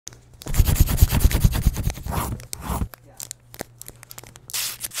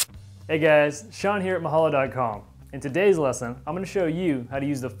Hey guys, Sean here at Mahalo.com. In today's lesson, I'm going to show you how to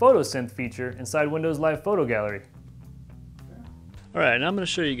use the Photosynth feature inside Windows Live Photo Gallery. Alright, and I'm going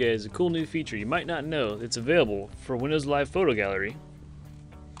to show you guys a cool new feature you might not know that's available for Windows Live Photo Gallery.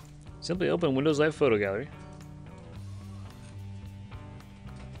 Simply open Windows Live Photo Gallery.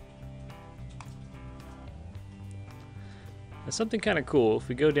 That's something kind of cool. If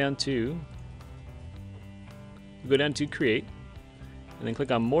we go down to Create, and then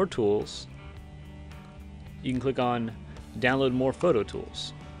click on More Tools, you can click on Download More Photo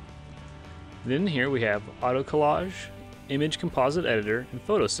Tools. Then here we have Auto Collage, Image Composite Editor, and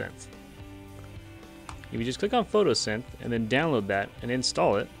Photosynth. If you just click on Photosynth and then download that and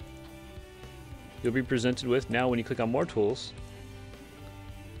install it, you'll be presented with, now when you click on More Tools,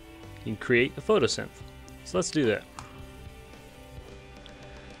 you can create a Photosynth. So let's do that.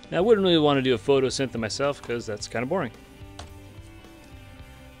 Now I wouldn't really want to do a Photosynth myself because that's kind of boring.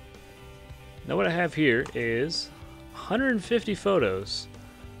 Now what I have here is 150 photos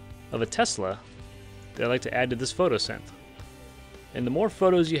of a Tesla that I like to add to this Photosynth. And the more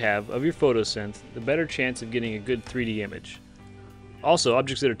photos you have of your Photosynth, the better chance of getting a good 3D image. Also,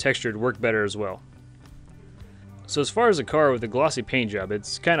 objects that are textured work better as well. So as far as a car with a glossy paint job,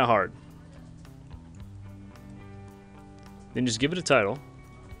 it's kind of hard. Then just give it a title.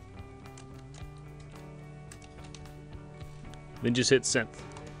 Then just hit Synth.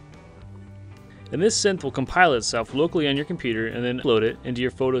 And this synth will compile itself locally on your computer and then load it into your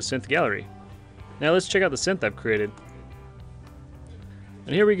Photosynth gallery. Now let's check out the synth I've created.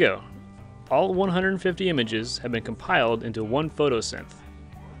 And here we go. All 150 images have been compiled into one Photosynth.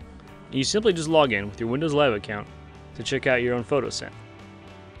 And you simply just log in with your Windows Live account to check out your own Photosynth.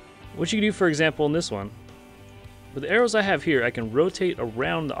 What you can do, for example, in this one, with the arrows I have here, I can rotate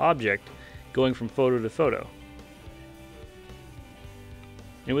around the object going from photo to photo.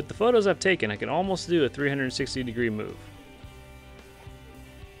 And with the photos I've taken, I can almost do a 360-degree move.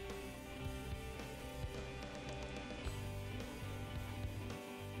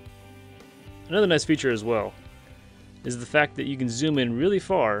 Another nice feature as well is the fact that you can zoom in really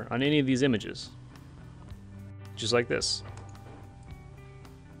far on any of these images. Just like this.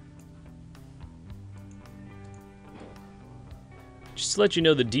 Just to let you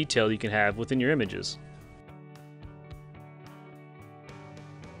know the detail you can have within your images.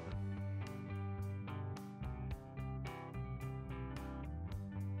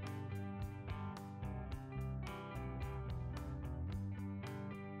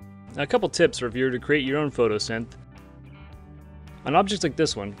 Now, a couple tips for if you were to create your own Photosynth. On objects like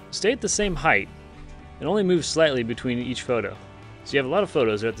this one, stay at the same height and only move slightly between each photo. So you have a lot of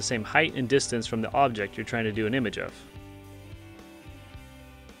photos that are at the same height and distance from the object you're trying to do an image of.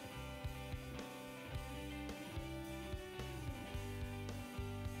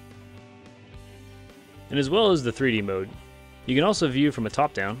 And as well as the 3D mode, you can also view from a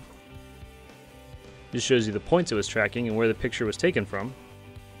top-down. This shows you the points it was tracking and where the picture was taken from.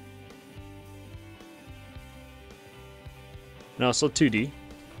 And also 2D,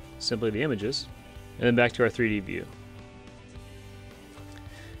 simply the images, and then back to our 3D view.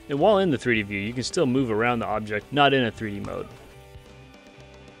 And while in the 3D view, you can still move around the object, not in a 3D mode.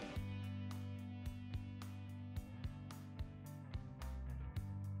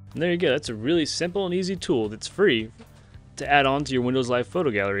 And there you go, that's a really simple and easy tool that's free to add on to your Windows Live Photo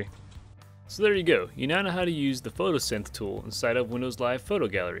Gallery. So there you go, you now know how to use the Photosynth tool inside of Windows Live Photo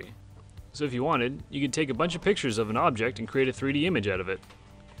Gallery. So if you wanted, you could take a bunch of pictures of an object and create a 3D image out of it.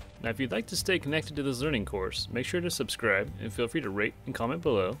 Now if you'd like to stay connected to this learning course, make sure to subscribe and feel free to rate and comment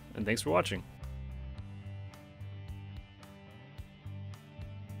below, and thanks for watching.